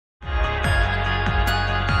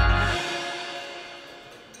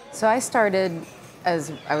So I started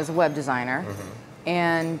as I was a web designer,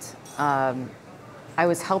 and I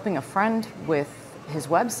was helping a friend with his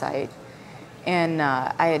website, and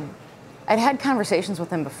I'd had conversations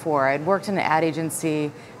with him before. I'd worked in an ad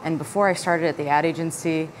agency, and before I started at the ad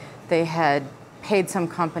agency, they had paid some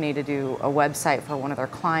company to do a website for one of their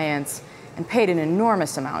clients and paid an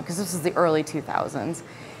enormous amount because this is the early 2000s.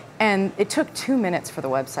 And it took 2 minutes for the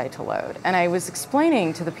website to load. And I was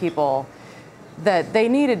explaining to the people that they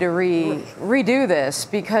needed to redo this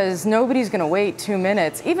because nobody's going to wait 2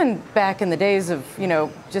 minutes. Even back in the days of,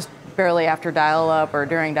 just barely after dial-up or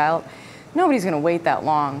during dial-up, nobody's going to wait that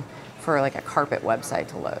long for like a carpet website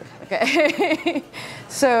to load. Okay,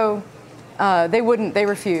 so they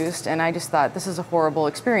refused, and I just thought this is a horrible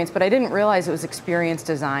experience. But I didn't realize it was experience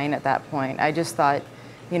design at that point. I just thought,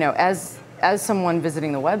 as someone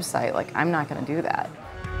visiting the website, like I'm not going to do that.